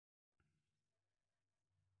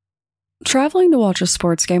Traveling to watch a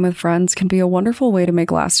sports game with friends can be a wonderful way to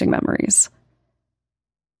make lasting memories.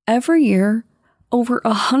 Every year, over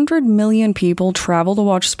 100 million people travel to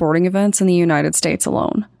watch sporting events in the United States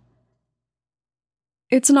alone.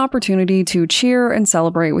 It's an opportunity to cheer and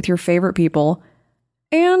celebrate with your favorite people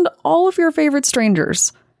and all of your favorite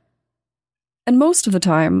strangers. And most of the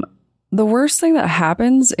time, the worst thing that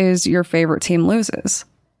happens is your favorite team loses.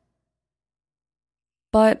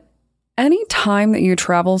 But any time that you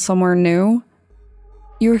travel somewhere new,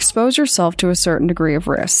 you expose yourself to a certain degree of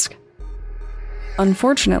risk.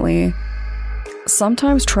 Unfortunately,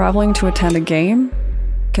 sometimes traveling to attend a game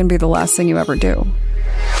can be the last thing you ever do.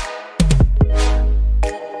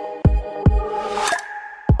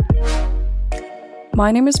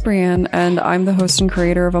 My name is Brienne, and I'm the host and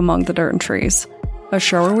creator of Among the Dirt and Trees, a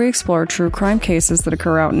show where we explore true crime cases that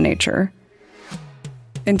occur out in nature.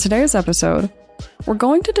 In today's episode, we're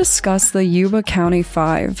going to discuss the Yuba County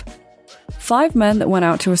Five. 5 men that went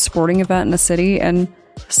out to a sporting event in a city and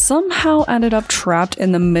somehow ended up trapped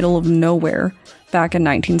in the middle of nowhere back in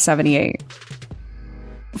 1978.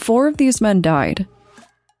 4 of these men died.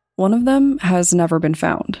 One of them has never been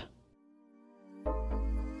found.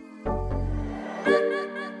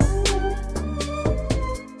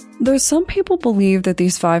 Though some people believe that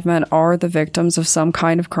these 5 men are the victims of some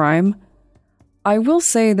kind of crime, I will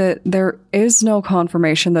say that there is no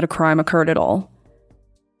confirmation that a crime occurred at all.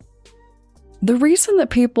 The reason that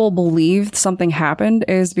people believe something happened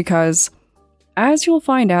is because, as you'll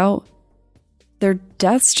find out, their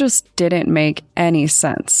deaths just didn't make any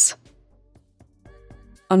sense.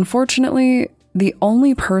 Unfortunately, the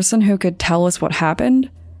only person who could tell us what happened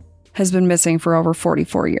has been missing for over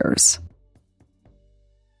 44 years.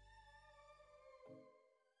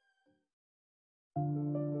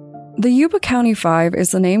 The Yuba County Five is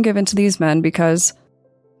the name given to these men because,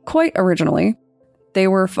 quite originally, they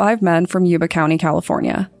were 5 men from Yuba County,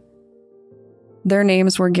 California. Their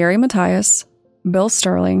names were Gary Matias, Bill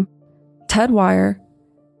Sterling, Ted Wire,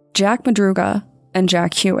 Jack Madruga, and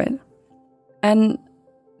Jack Hewitt. And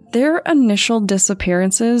their initial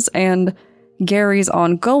disappearances and Gary's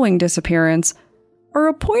ongoing disappearance are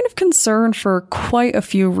a point of concern for quite a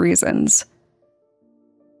few reasons.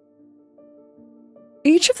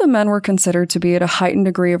 Each of the men were considered to be at a heightened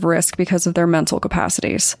degree of risk because of their mental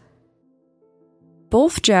capacities.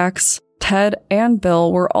 Both Jacks, Ted, and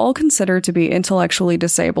Bill were all considered to be intellectually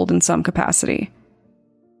disabled in some capacity.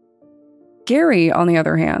 Gary, on the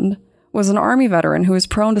other hand, was an Army veteran who was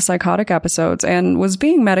prone to psychotic episodes and was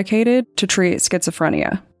being medicated to treat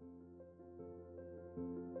schizophrenia.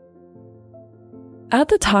 At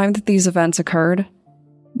the time that these events occurred,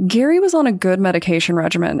 Gary was on a good medication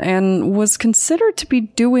regimen and was considered to be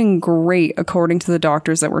doing great according to the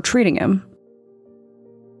doctors that were treating him.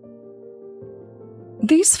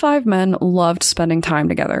 These 5 men loved spending time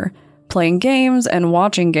together, playing games and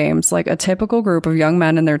watching games like a typical group of young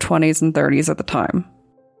men in their 20s and 30s at the time.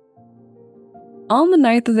 On the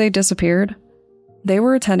night that they disappeared, they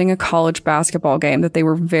were attending a college basketball game that they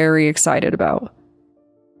were very excited about.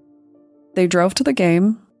 They drove to the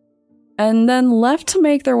game and then left to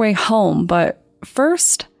make their way home, but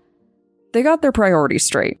first, they got their priorities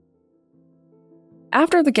straight.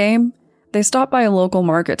 After the game, they stopped by a local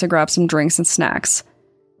market to grab some drinks and snacks.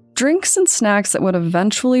 Drinks and snacks that would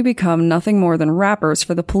eventually become nothing more than wrappers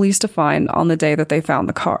for the police to find on the day that they found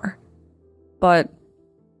the car. But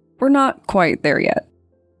we're not quite there yet.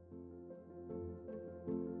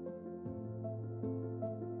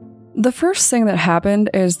 The first thing that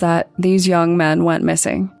happened is that these young men went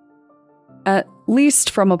missing. At least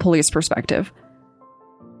from a police perspective.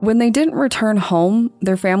 When they didn't return home,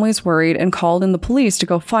 their families worried and called in the police to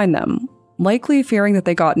go find them, likely fearing that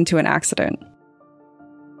they got into an accident.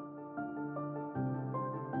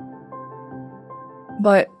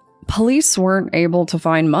 But police weren't able to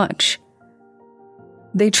find much.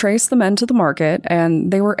 They traced the men to the market,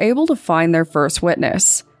 and they were able to find their first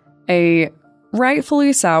witness, a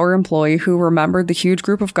rightfully sour employee who remembered the huge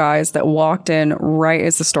group of guys that walked in right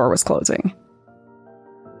as the store was closing.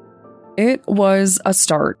 It was a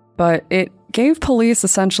start, but it gave police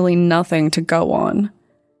essentially nothing to go on.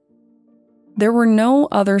 There were no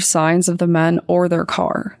other signs of the men or their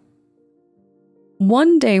car.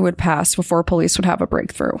 1 day would pass before police would have a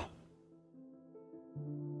breakthrough.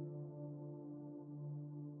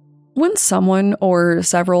 When someone or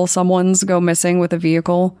several someones go missing with a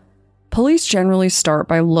vehicle, police generally start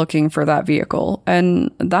by looking for that vehicle,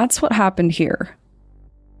 and that's what happened here.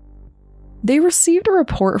 They received a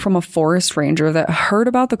report from a forest ranger that heard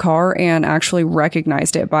about the car and actually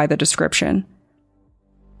recognized it by the description.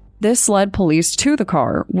 This led police to the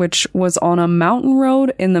car, which was on a mountain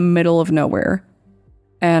road in the middle of nowhere,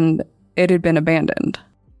 and it had been abandoned.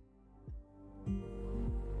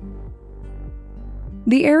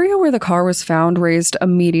 The area where the car was found raised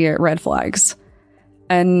immediate red flags,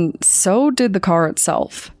 and so did the car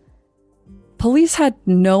itself. Police had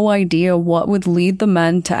no idea what would lead the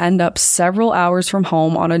men to end up several hours from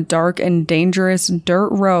home on a dark and dangerous dirt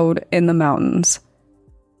road in the mountains.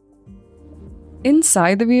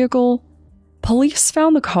 Inside the vehicle, police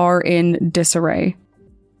found the car in disarray.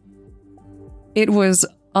 It was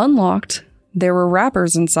unlocked, there were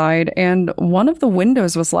wrappers inside, and one of the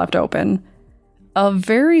windows was left open. A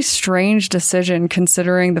very strange decision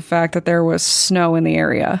considering the fact that there was snow in the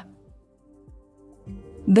area.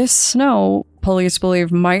 This snow, police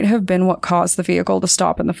believe, might have been what caused the vehicle to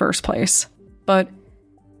stop in the first place. But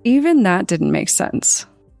even that didn't make sense.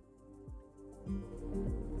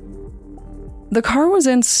 The car was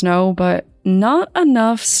in snow, but not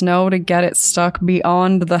enough snow to get it stuck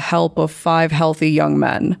beyond the help of 5 healthy young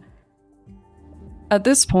men. At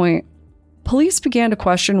this point, police began to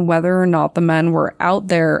question whether or not the men were out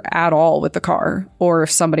there at all with the car, or if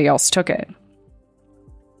somebody else took it.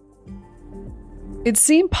 It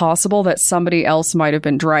seemed possible that somebody else might have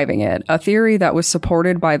been driving it, a theory that was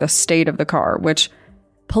supported by the state of the car, which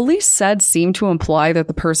police said seemed to imply that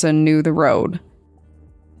the person knew the road.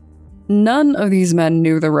 None of these men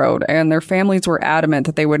knew the road, and their families were adamant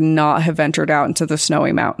that they would not have ventured out into the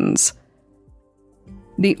snowy mountains.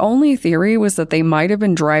 The only theory was that they might have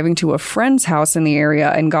been driving to a friend's house in the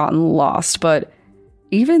area and gotten lost, but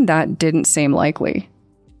even that didn't seem likely.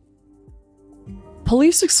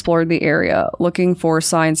 Police explored the area, looking for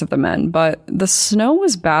signs of the men, but the snow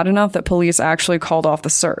was bad enough that police actually called off the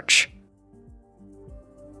search.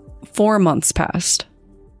 4 months passed.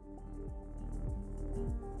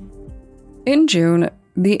 In June,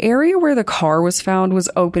 the area where the car was found was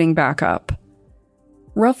opening back up.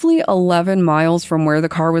 Roughly 11 miles from where the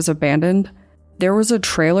car was abandoned, there was a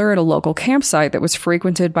trailer at a local campsite that was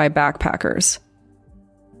frequented by backpackers.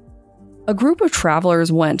 A group of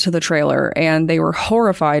travelers went to the trailer, and they were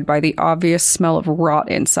horrified by the obvious smell of rot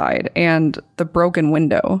inside and the broken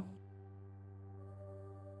window.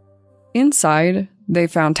 Inside, they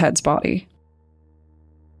found Ted's body.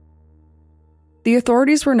 The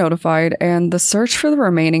authorities were notified, and the search for the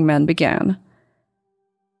remaining men began.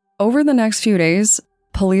 Over the next few days,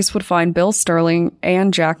 police would find Bill Sterling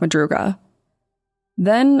and Jack Madruga.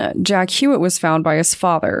 Then, Jack Hewitt was found by his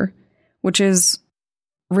father, which is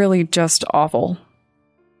really just awful.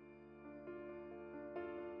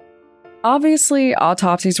 Obviously,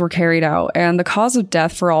 autopsies were carried out, and the cause of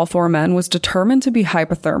death for all 4 men was determined to be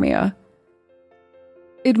hypothermia.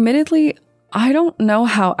 Admittedly, I don't know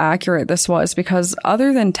how accurate this was because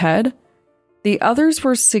other than Ted, the others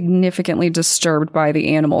were significantly disturbed by the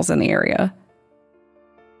animals in the area.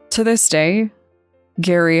 To this day,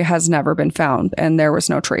 Gary has never been found, and there was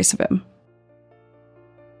no trace of him.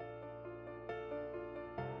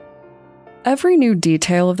 Every new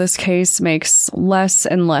detail of this case makes less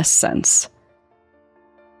and less sense.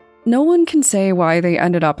 No one can say why they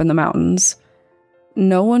ended up in the mountains.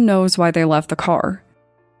 No one knows why they left the car.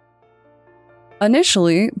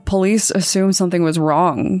 Initially, police assumed something was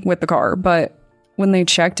wrong with the car, but when they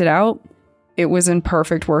checked it out, it was in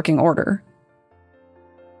perfect working order.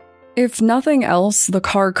 If nothing else, the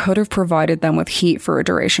car could have provided them with heat for a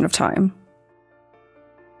duration of time.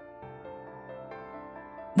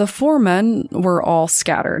 The 4 men were all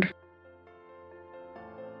scattered.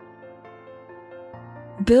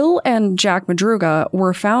 Bill and Jack Madruga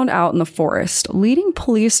were found out in the forest, leading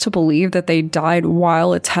police to believe that they died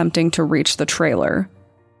while attempting to reach the trailer.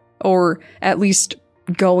 Or at least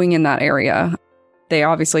going in that area. They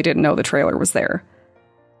obviously didn't know the trailer was there.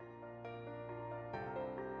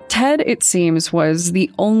 Ted, it seems, was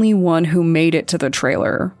the only one who made it to the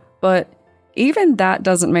trailer, but even that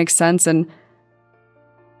doesn't make sense, and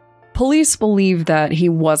police believe that he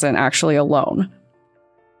wasn't actually alone.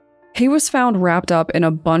 He was found wrapped up in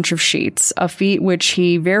a bunch of sheets, a feat which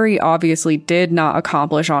he very obviously did not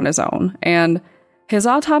accomplish on his own, and his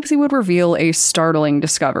autopsy would reveal a startling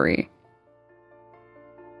discovery.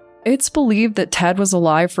 It's believed that Ted was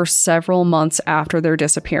alive for several months after their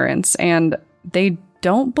disappearance, and they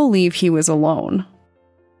don't believe he was alone.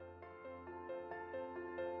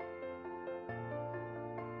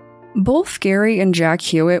 Both Gary and Jack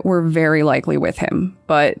Hewitt were very likely with him,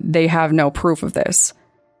 but they have no proof of this.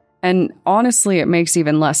 And honestly, it makes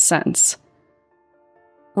even less sense.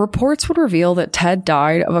 Reports would reveal that Ted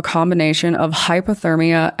died of a combination of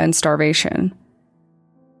hypothermia and starvation.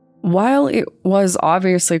 While it was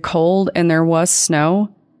obviously cold and there was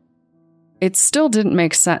snow, it still didn't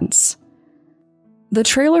make sense. The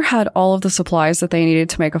trailer had all of the supplies that they needed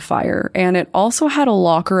to make a fire, and it also had a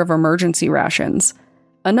locker of emergency rations,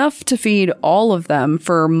 enough to feed all of them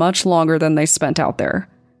for much longer than they spent out there.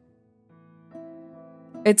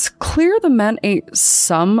 It's clear the men ate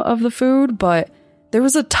some of the food, but there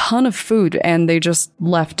was a ton of food and they just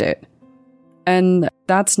left it. And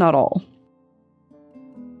that's not all.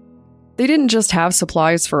 They didn't just have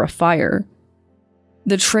supplies for a fire.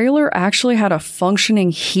 The trailer actually had a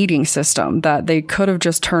functioning heating system that they could have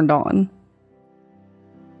just turned on.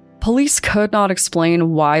 Police could not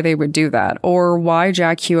explain why they would do that, or why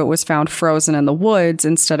Jack Hewitt was found frozen in the woods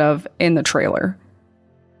instead of in the trailer.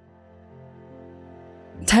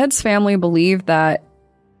 Ted's family believed that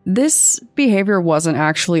this behavior wasn't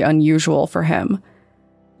actually unusual for him.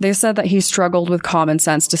 They said that he struggled with common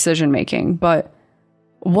sense decision making, but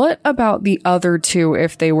what about the other two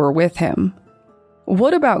if they were with him?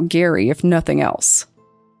 What about Gary, if nothing else?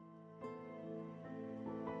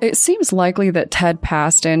 It seems likely that Ted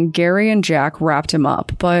passed and Gary and Jack wrapped him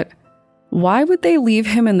up, but why would they leave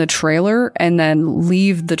him in the trailer and then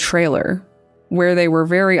leave the trailer, where they were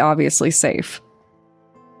very obviously safe?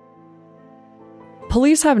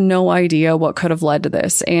 Police have no idea what could have led to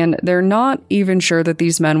this, and they're not even sure that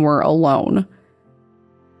these men were alone.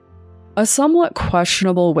 A somewhat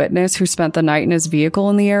questionable witness who spent the night in his vehicle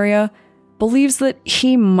in the area believes that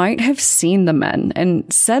he might have seen the men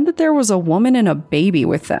and said that there was a woman and a baby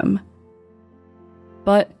with them.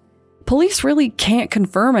 But police really can't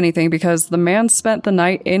confirm anything because the man spent the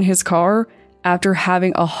night in his car after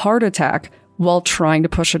having a heart attack while trying to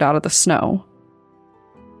push it out of the snow.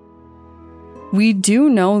 We do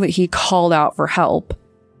know that he called out for help,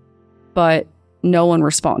 but no one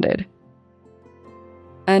responded.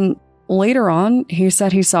 And later on, he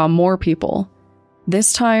said he saw more people.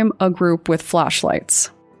 This time, a group with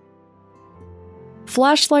flashlights.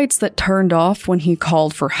 Flashlights that turned off when he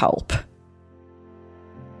called for help.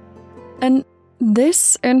 And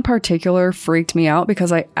this in particular freaked me out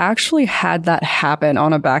because I actually had that happen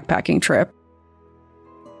on a backpacking trip.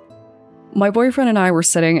 My boyfriend and I were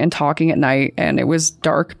sitting and talking at night, and it was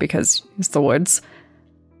dark because it's the woods.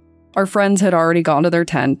 Our friends had already gone to their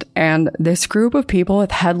tent, and this group of people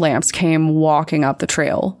with headlamps came walking up the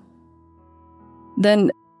trail.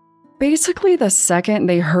 Then, basically the second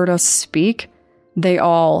they heard us speak, they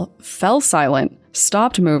all fell silent,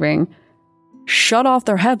 stopped moving, shut off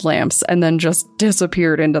their headlamps, and then just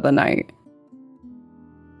disappeared into the night.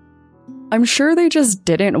 I'm sure they just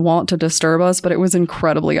didn't want to disturb us, but it was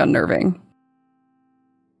incredibly unnerving.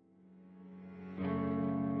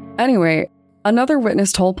 Anyway, another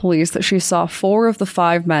witness told police that she saw 4 of the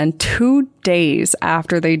 5 men 2 days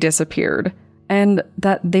after they disappeared, and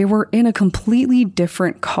that they were in a completely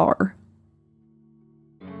different car.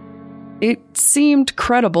 It seemed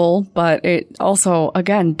credible, but it also,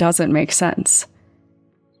 again, doesn't make sense.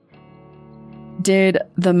 Did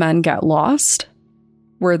the men get lost?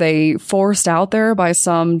 Were they forced out there by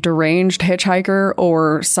some deranged hitchhiker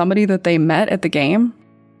or somebody that they met at the game?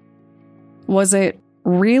 Was it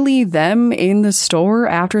really them in the store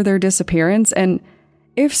after their disappearance? And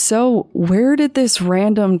if so, where did this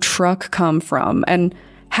random truck come from? And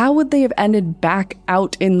how would they have ended back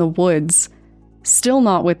out in the woods, still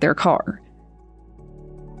not with their car?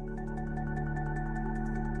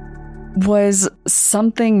 Was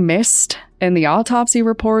something missed in the autopsy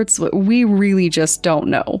reports? We really just don't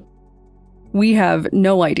know. We have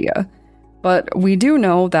no idea. But we do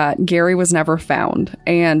know that Gary was never found,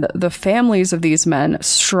 and the families of these men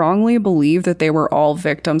strongly believe that they were all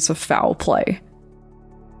victims of foul play.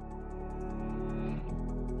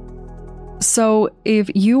 So, if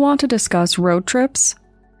you want to discuss road trips,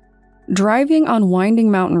 driving on winding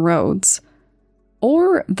mountain roads,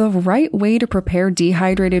 or the right way to prepare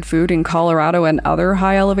dehydrated food in Colorado and other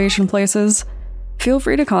high elevation places, feel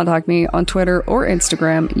free to contact me on Twitter or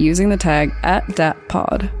Instagram using the tag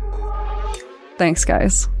 @DatPod. Thanks,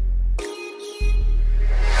 guys.